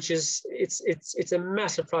 2040, which is, it's a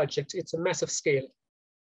massive project. It's a massive scale.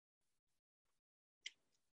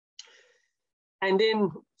 And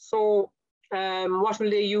then, so what will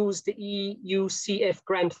they use the EUCF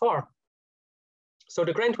grant for? So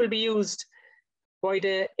the grant will be used by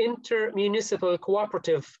the intermunicipal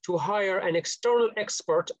cooperative to hire an external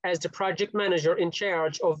expert as the project manager in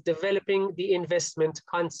charge of developing the investment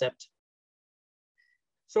concept.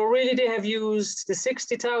 So really they have used the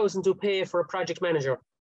 60,000 to pay for a project manager,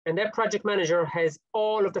 and that project manager has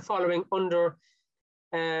all of the following under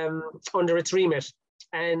its remit.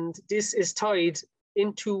 And this is tied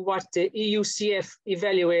into what the EUCF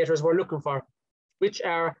evaluators were looking for, which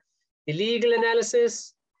are the legal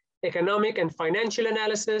analysis, economic and financial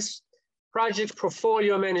analysis, project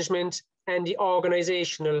portfolio management, and the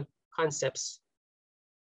organizational concepts.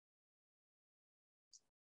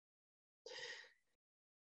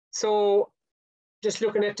 So just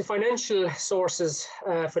looking at the financial sources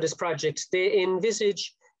for this project, they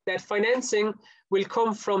envisage that financing will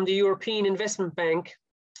come from the European Investment Bank,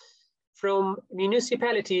 from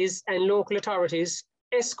municipalities and local authorities,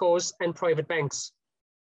 ESCOs and private banks.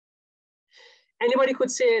 Anybody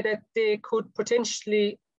could say that they could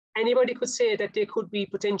be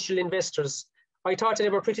potential investors. I thought that they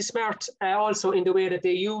were pretty smart also in the way that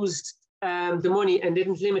they used the money and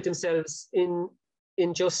didn't limit themselves in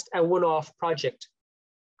just a one-off project.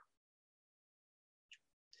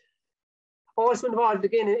 Also involved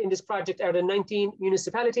again in this project are the 19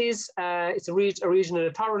 municipalities, it's a regional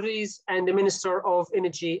authorities, and the Minister of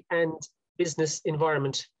Energy and Business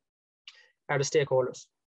Environment are the stakeholders.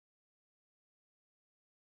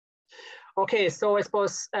 Okay, so I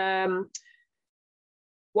suppose,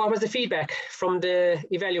 what was the feedback from the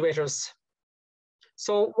evaluators?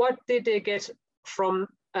 So what did they get from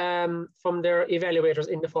their evaluators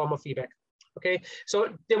in the form of feedback? Okay, so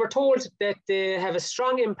they were told that they have a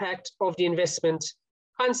strong impact of the investment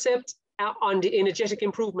concept on the energetic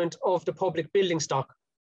improvement of the public building stock,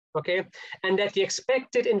 okay, and that the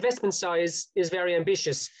expected investment size is very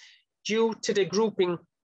ambitious due to the grouping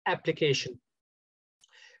application.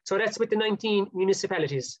 So that's with the 19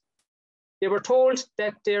 municipalities. They were told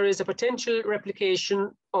that there is a potential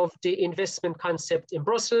replication of the investment concept in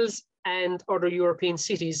Brussels and other European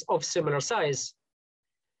cities of similar size,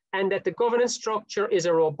 and that the governance structure is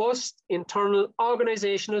a robust internal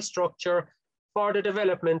organizational structure for the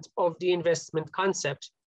development of the investment concept,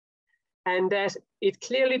 and that it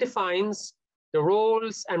clearly defines the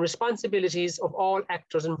roles and responsibilities of all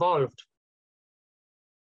actors involved.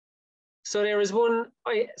 So there is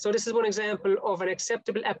this is one example of an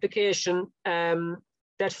acceptable application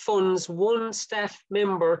that funds one staff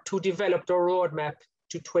member to develop the roadmap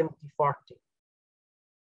to 2040.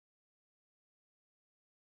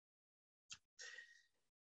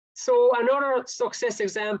 So another success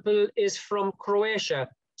example is from Croatia,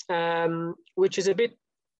 which is a bit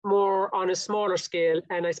more on a smaller scale,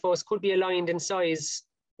 and I suppose could be aligned in size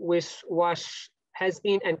with what has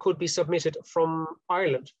been and could be submitted from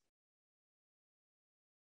Ireland.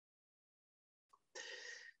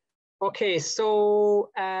 Okay, so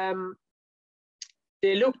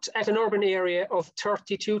they looked at an urban area of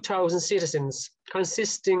 32,000 citizens,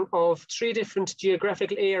 consisting of 3 different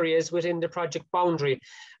geographical areas within the project boundary.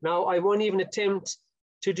 Now, I won't even attempt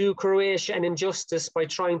to do Croatia an injustice by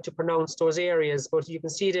trying to pronounce those areas, but you can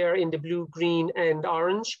see there in the blue, green, and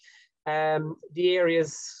orange. The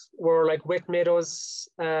areas were like wet meadows,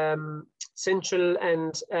 central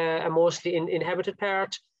and a mostly inhabited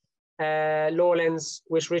part, lowlands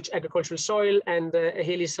with rich agricultural soil, and a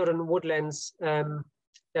hilly southern woodlands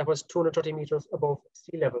that was 230 meters above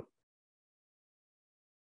sea level.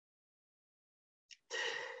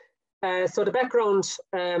 So the background,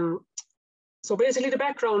 so basically the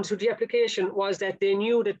background to the application was that they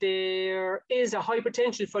knew that there is a high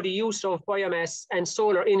potential for the use of biomass and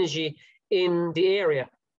solar energy in the area.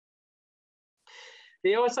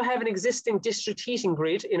 They also have an existing district heating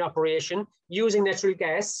grid in operation using natural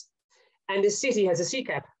gas, and the city has a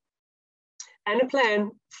CCAP and a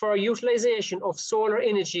plan for utilization of solar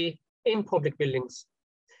energy in public buildings.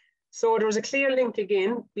 So there was a clear link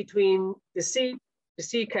again between the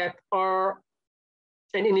CCAP or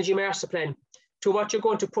an energy master plan to what you're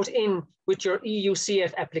going to put in with your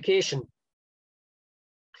EUCF application.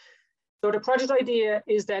 So the project idea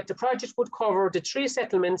is that the project would cover the 3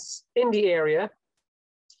 settlements in the area.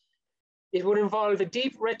 It would involve a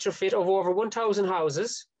deep retrofit of over 1,000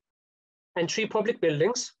 houses and 3 public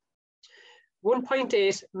buildings.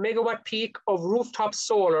 1.8 megawatt peak of rooftop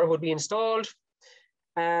solar would be installed,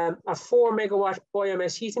 a 4 megawatt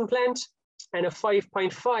biomass heating plant, and a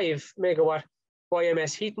 5.5 megawatt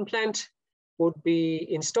biomass heating plant would be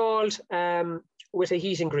installed with a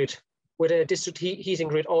heating grid, with a district heating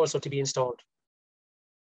grid also to be installed.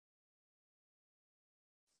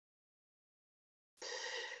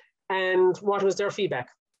 And what was their feedback?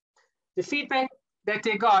 The feedback that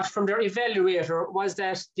they got from their evaluator was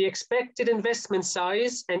that the expected investment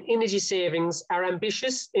size and energy savings are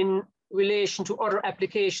ambitious in relation to other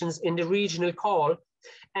applications in the regional call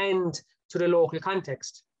and to the local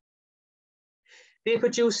context. They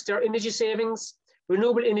produced their energy savings,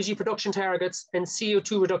 renewable energy production targets, and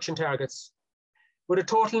CO2 reduction targets, with a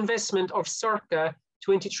total investment of circa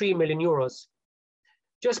 23 million euros.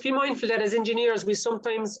 Just be mindful that as engineers, we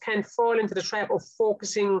sometimes can fall into the trap of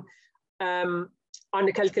focusing on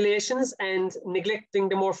the calculations and neglecting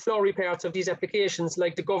the more flowery parts of these applications,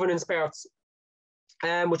 like the governance parts,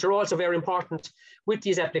 which are also very important with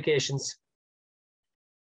these applications.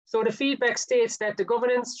 So the feedback states that the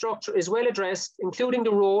governance structure is well addressed, including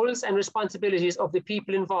the roles and responsibilities of the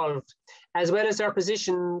people involved, as well as their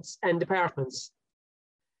positions and departments.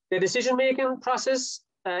 The decision-making process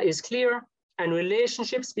is clear, and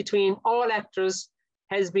relationships between all actors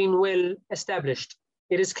has been well established.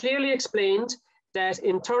 It is clearly explained that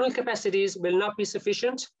internal capacities will not be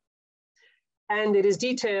sufficient, and it is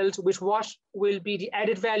detailed with what will be the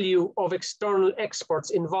added value of external experts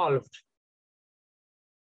involved.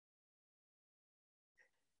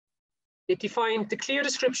 It defined the clear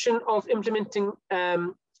description of implementing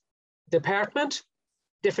department,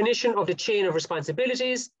 definition of the chain of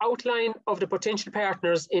responsibilities, outline of the potential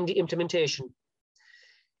partners in the implementation.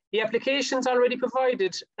 The applications already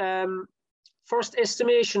provided first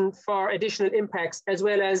estimation for additional impacts, as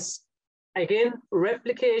well as, again,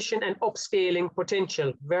 replication and upscaling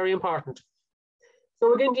potential, very important.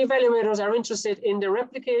 So again, the evaluators are interested in the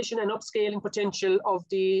replication and upscaling potential of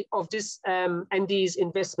this and these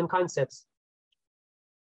investment concepts.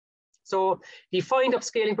 So defined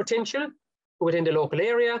upscaling potential within the local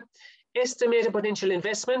area, estimated potential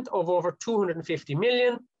investment of over 250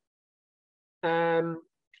 million,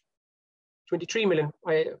 23 million,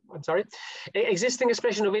 I'm sorry, existing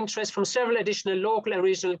expression of interest from several additional local and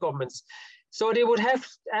regional governments. So they would have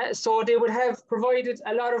provided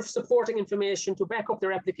a lot of supporting information to back up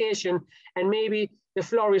their application, and maybe the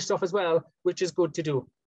flowery stuff as well, which is good to do.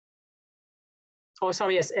 Oh,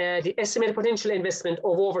 sorry, yes, the estimated potential investment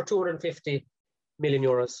of over 250 million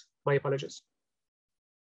euros. My apologies.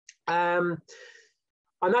 I'm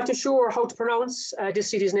not too sure how to pronounce this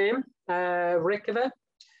city's name, Reykjavik.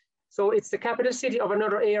 So it's the capital city of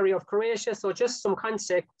another area of Croatia. So just some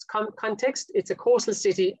context, it's a coastal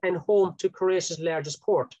city and home to Croatia's largest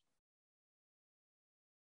port.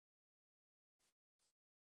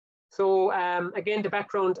 So again, the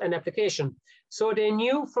background and application. So they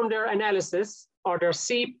knew from their analysis or their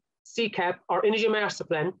CCAP or Energy Master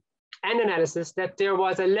Plan and analysis that there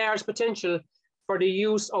was a large potential for the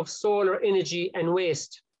use of solar energy and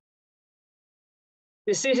waste.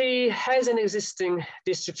 The city has an existing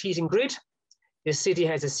district heating grid. The city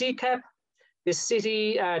has a CCAP.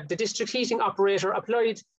 The district heating operator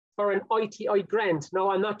applied for an ITI grant. Now,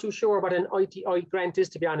 I'm not too sure what an ITI grant is,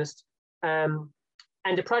 to be honest. And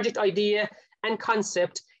the project idea and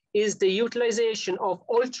concept is the utilization of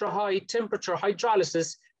ultra-high temperature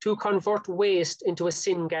hydrolysis to convert waste into a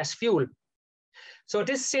syngas fuel. So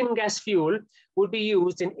this syngas fuel would be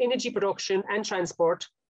used in energy production and transport,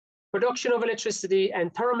 production of electricity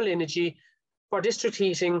and thermal energy for district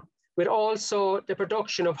heating, with also the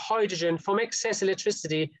production of hydrogen from excess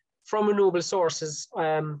electricity from renewable sources,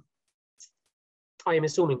 I am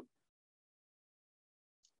assuming.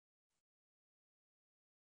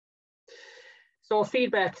 So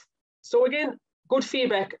feedback. So again, good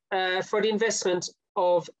feedback for the investment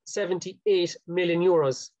of 78 million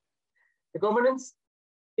euros. The governance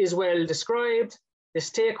is well described, the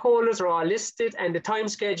stakeholders are all listed, and the time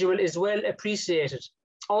schedule is well appreciated.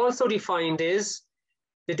 Also defined is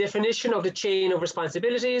the definition of the chain of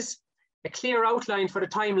responsibilities, a clear outline for the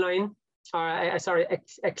timeline,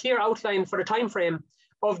 a clear outline for the time frame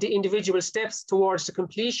of the individual steps towards the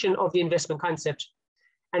completion of the investment concept,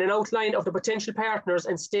 and an outline of the potential partners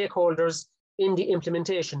and stakeholders in the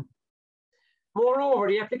implementation. Moreover,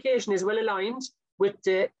 the application is well aligned with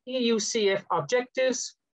the EUCF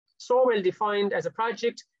objectives, so well defined as a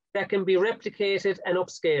project that can be replicated and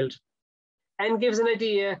upscaled, and gives an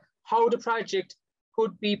idea how the project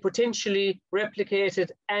could be potentially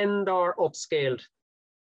replicated and or upscaled.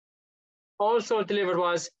 Also delivered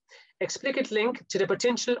was explicit link to the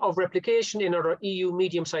potential of replication in other EU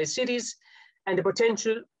medium-sized cities, and the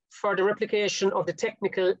potential for the replication of the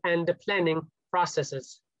technical and the planning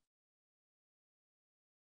processes.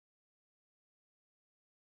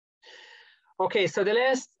 Okay, so the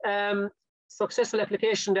last successful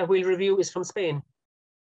application that we'll review is from Spain.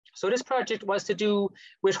 So this project was to do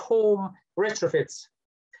with home retrofits.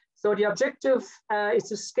 So the objective is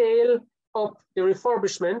to scale up the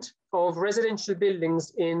refurbishment of residential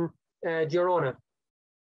buildings in Girona,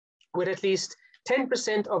 with at least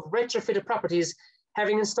 10% of retrofitted properties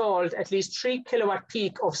having installed at least 3 kilowatt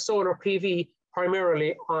peak of solar PV,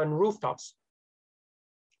 primarily on rooftops.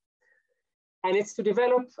 And it's to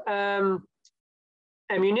develop a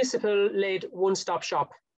municipal-led one-stop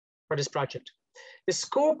shop for this project. The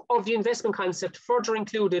scope of the investment concept further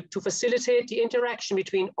included to facilitate the interaction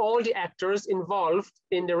between all the actors involved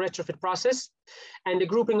in the retrofit process, and the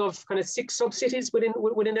grouping of kind of 6 sub-cities within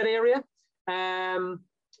that area,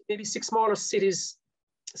 maybe 6 smaller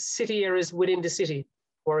city areas within the city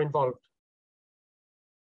were involved.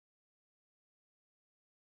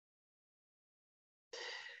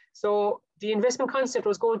 So the investment concept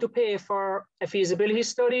was going to pay for a feasibility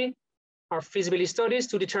study or feasibility studies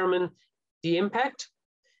to determine the impact,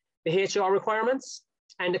 the HR requirements,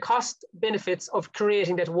 and the cost benefits of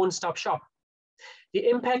creating that one-stop shop. The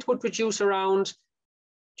impact would produce around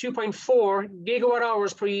 2.4 gigawatt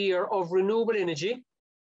hours per year of renewable energy,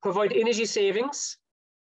 provide energy savings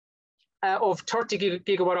of 30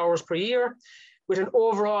 gigawatt hours per year, with an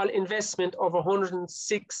overall investment of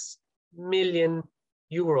 106 million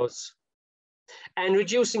euros, and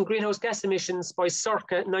reducing greenhouse gas emissions by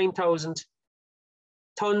circa 9,000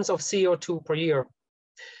 tons of CO2 per year.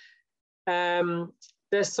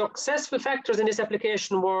 The successful factors in this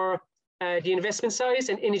application were the investment size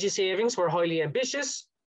and energy savings were highly ambitious,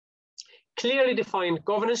 clearly defined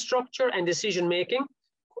governance structure and decision-making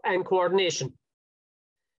and coordination.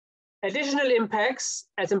 Additional impacts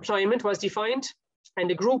as employment was defined, and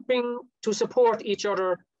the grouping to support each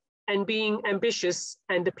other and being ambitious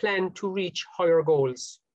and the plan to reach higher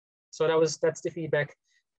goals. So that's the feedback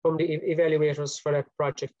from the evaluators for that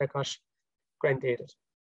project that got granted.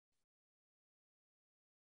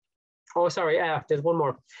 Oh, sorry, there's one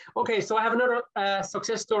more. Okay, so I have another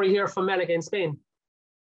success story here from Malaga in Spain.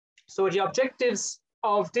 So the objectives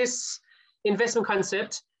of this investment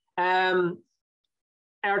concept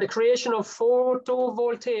are the creation of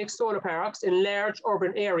photovoltaic solar parks in large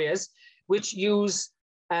urban areas which use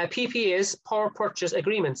PPAs, power purchase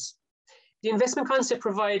agreements. The investment concept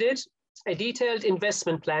provided a detailed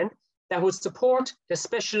investment plan that would support the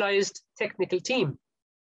specialized technical team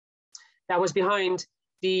that was behind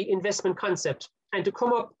the investment concept, and to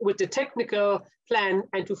come up with the technical plan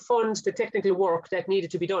and to fund the technical work that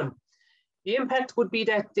needed to be done. The impact would be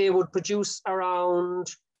that they would produce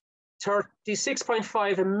around 36.5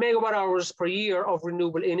 megawatt hours per year of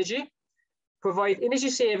renewable energy, provide energy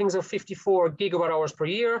savings of 54 gigawatt hours per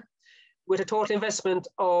year, with a total investment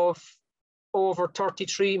of over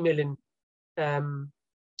 33 million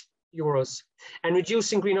euros, and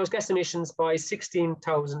reducing greenhouse gas emissions by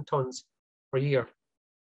 16,000 tons per year.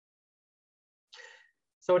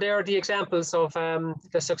 So there are the examples of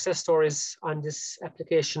the success stories on this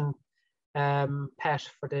application path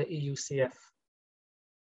for the EUCF.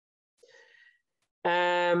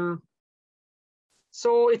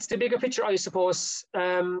 So it's the bigger picture, I suppose.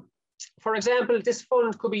 For example, this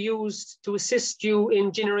fund could be used to assist you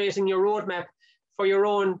in generating your roadmap for your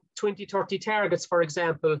own 2030 targets, for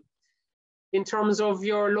example, in terms of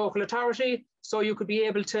your local authority. So you could be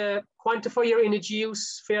able to quantify your energy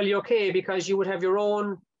use fairly okay, because you would have your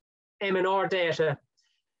own M&R data.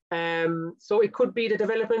 So it could be the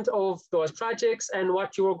development of those projects and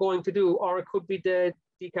what you are going to do, or it could be the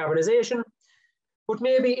decarbonisation. But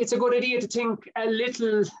maybe it's a good idea to think a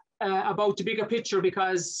little about the bigger picture,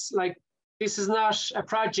 because like this is not a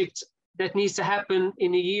project that needs to happen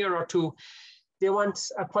in a year or two. They want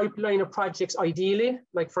a pipeline of projects ideally,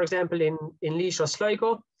 like for example in Laois or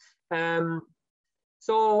Sligo.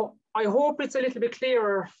 So I hope it's a little bit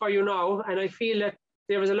clearer for you now, and I feel that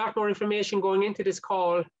there is a lot more information going into this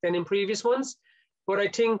call than in previous ones, but I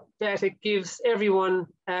think that it gives everyone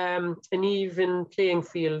an even playing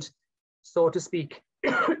field, so to speak.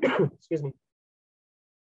 Excuse me.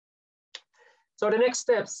 So the next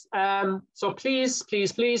steps, so please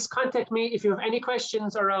contact me if you have any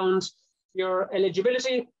questions around your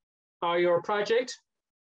eligibility or your project.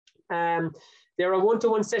 There are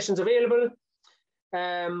one-to-one sessions available.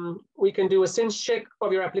 We can do a sense check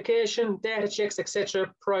of your application, data checks, etc.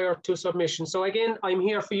 prior to submission. So again, I'm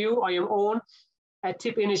here for you. I am Eoghain at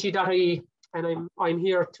tippenergy.ie, and I'm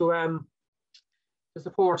here to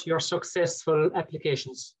support your successful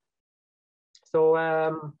applications.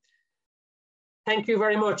 So thank you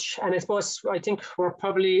very much. And I think we're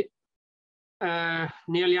probably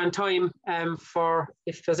nearly on time for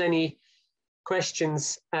if there's any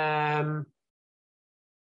questions that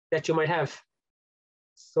you might have.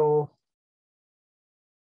 So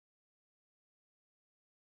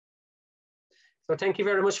thank you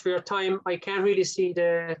very much for your time. I can't really see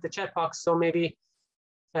the chat box, so maybe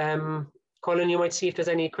Colin, you might see if there's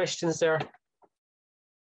any questions there.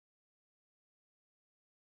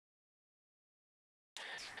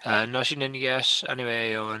 Nothing in yet.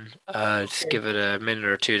 Anyway, Eoghain, just give it a minute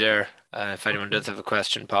or two there. If anyone does have a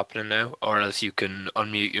question, pop it in now, or else you can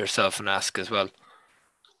unmute yourself and ask as well.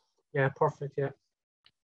 Yeah, perfect. Yeah.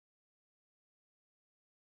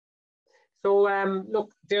 So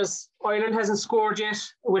look, Ireland hasn't scored yet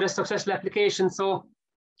with a successful application. So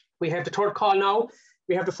we have the third call now.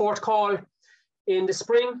 We have the fourth call in the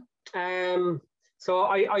spring. So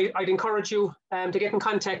I'd encourage you to get in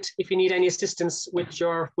contact if you need any assistance with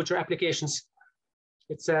your applications.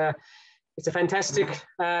 It's it's a fantastic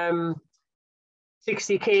 60K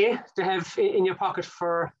to have in your pocket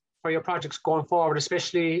for your projects going forward,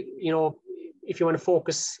 especially, you know, if you want to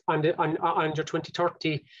focus on your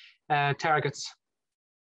 2030 targets.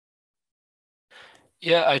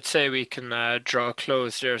 Yeah, I'd say we can draw a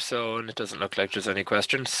close there, so, and it doesn't look like there's any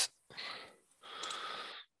questions.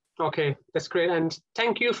 Okay, that's great. And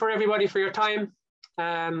thank you for everybody for your time.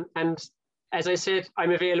 And as I said, I'm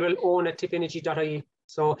available on at tippenergy.ie.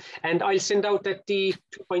 So, and I'll send out that the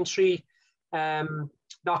 2.3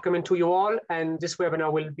 document to you all, and this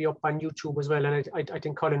webinar will be up on YouTube as well. And I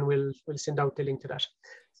think Colin will send out the link to that.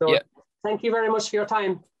 So yeah. Thank you very much for your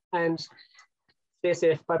time, and stay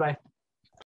safe. Bye-bye.